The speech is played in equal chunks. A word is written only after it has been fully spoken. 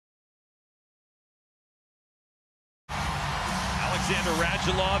Alexander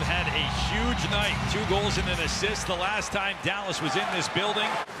Radulov had a huge night. 2 goals and an assist the last time Dallas was in this building.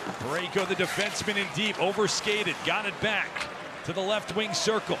 Parayko, the defenseman in deep, overskated, got it back to the left wing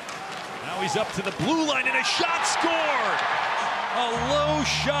circle. Now he's up to the blue line and a shot scored! A low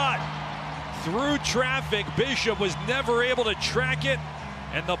shot through traffic. Bishop was never able to track it,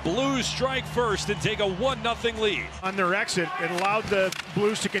 and the Blues strike first and take a 1-0 lead. On their exit, it allowed the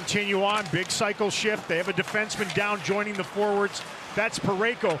Blues to continue on. Big cycle shift. They have a defenseman down joining the forwards. That's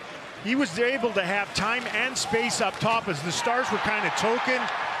Parayko. He was able to have time and space up top as the Stars were kind of token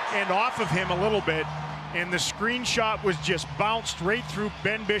and off of him a little bit. And the screenshot was just bounced right through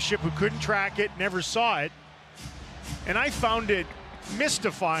Ben Bishop, who couldn't track it, never saw it. And I found it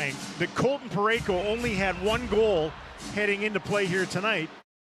mystifying that Colton Parayko only had 1 goal heading into play here tonight.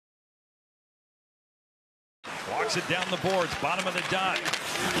 Walks it down the boards, bottom of the dot.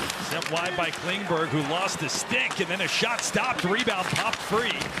 Sent wide by Klingberg, who lost the stick, and then a shot stopped, rebound popped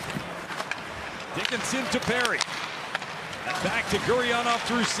free. Dickinson to Perry. And back to Gurionov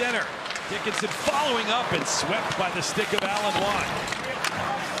through center. Dickinson following up and swept by the stick of Alan Watt.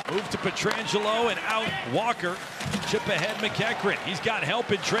 Move to Pietrangelo and out Walker. Chip ahead McEachran. He's got help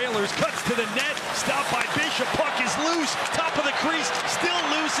in trailers. Cuts to the net. Stopped by Bishop. Puck is loose. Top of the crease. Still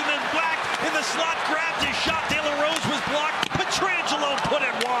loose and then back in the slot. Grabbed his shot. Taylor Rose was blocked. Pietrangelo put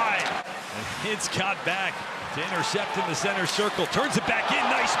it wide. And Hintz got back to intercept in the center circle. Turns it back in.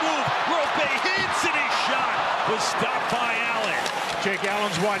 Nice move. Rope Hintz, and his shot was stopped by Allen. Jake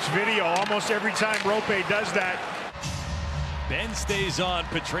Allen's watched video almost every time Rope does that. Ben stays on.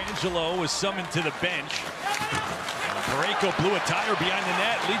 Pietrangelo was summoned to the bench. Parayko blew a tire behind the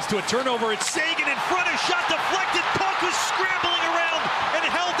net. Leads to a turnover. It's Sagan in front. A shot deflected. Puck was scrambling around and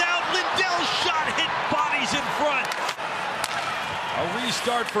held out. Lindell's shot hit bodies in front. A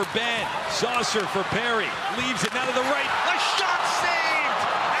restart for Ben. Saucer for Perry. Leaves it now to the right. A shot saved.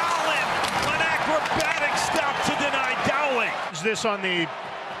 Allen. An acrobatic stop to deny Dowling. This on the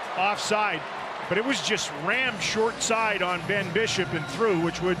offside, but it was just rammed short side on Ben Bishop and through,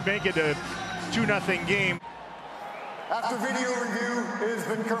 which would make it a 2-0 game. After video review, it has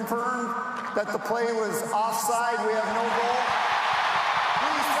been confirmed that the play was offside. We have no goal.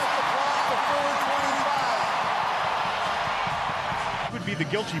 Please set the clock to 4:25. Would be the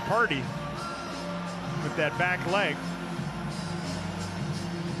guilty party with that back leg.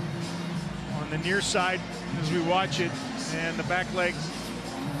 On the near side, as we watch it, and the back leg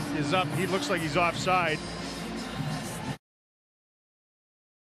is up. He looks like he's offside.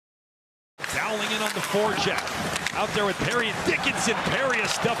 Dowling in on the forecheck. Out there with Perry and Dickinson. Perry, a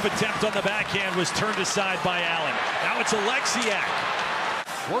stuff attempt on the backhand, was turned aside by Allen. Now it's Alexiak.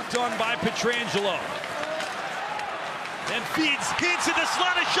 Worked on by Pietrangelo. Then feeds Hintz in the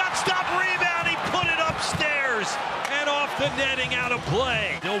slot. A shot stop rebound. He put it upstairs and off the netting, out of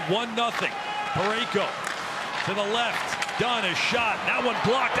play. Still 1-0. Parayko to the left. Done, a shot. That one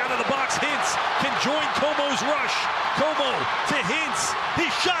blocked out of the box. Hintz can join Como's rush. Como to Hintz. He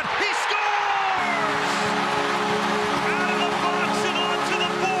shot. He scores! Out of the box and onto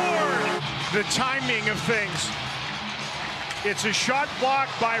the board. The timing of things. It's a shot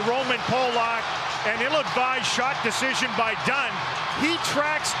blocked by Roman Polak. An ill-advised shot decision by Dunn. He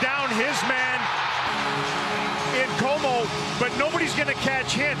tracks down his man in Como, but nobody's going to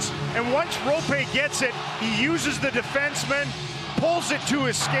catch Hintz. And once Rope gets it, he uses the defenseman, pulls it to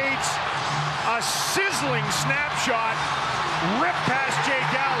his skates. A sizzling snapshot, ripped past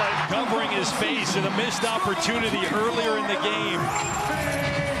Jake Allen. Covering his face in a missed opportunity earlier in the game.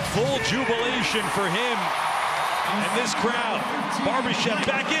 Full jubilation for him and this crowd. Barbashev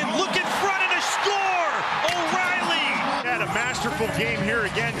back in, look in front and a score! O'Reilly! Had a masterful game here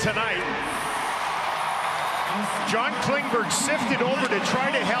again tonight. John Klingberg sifted over to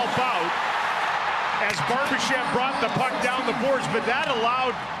try to help out as Barbashev brought the puck down the boards, but that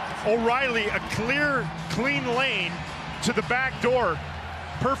allowed O'Reilly a clear, clean lane to the back door.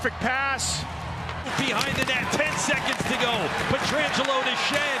 Perfect pass. Behind the net, 10 seconds to go. Pietrangelo to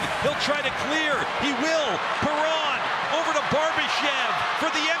Shen. He'll try to clear. He will. Perron over to Barbashev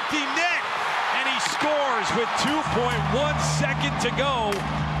for the empty net. And he scores with 2.1 seconds to go.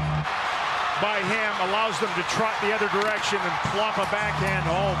 By him, allows them to trot the other direction and plop a backhand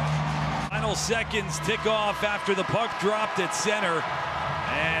home. Final seconds tick off after the puck dropped at center.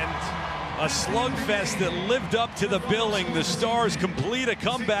 And a slugfest that lived up to the billing. The Stars complete a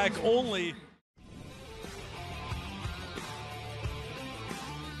comeback only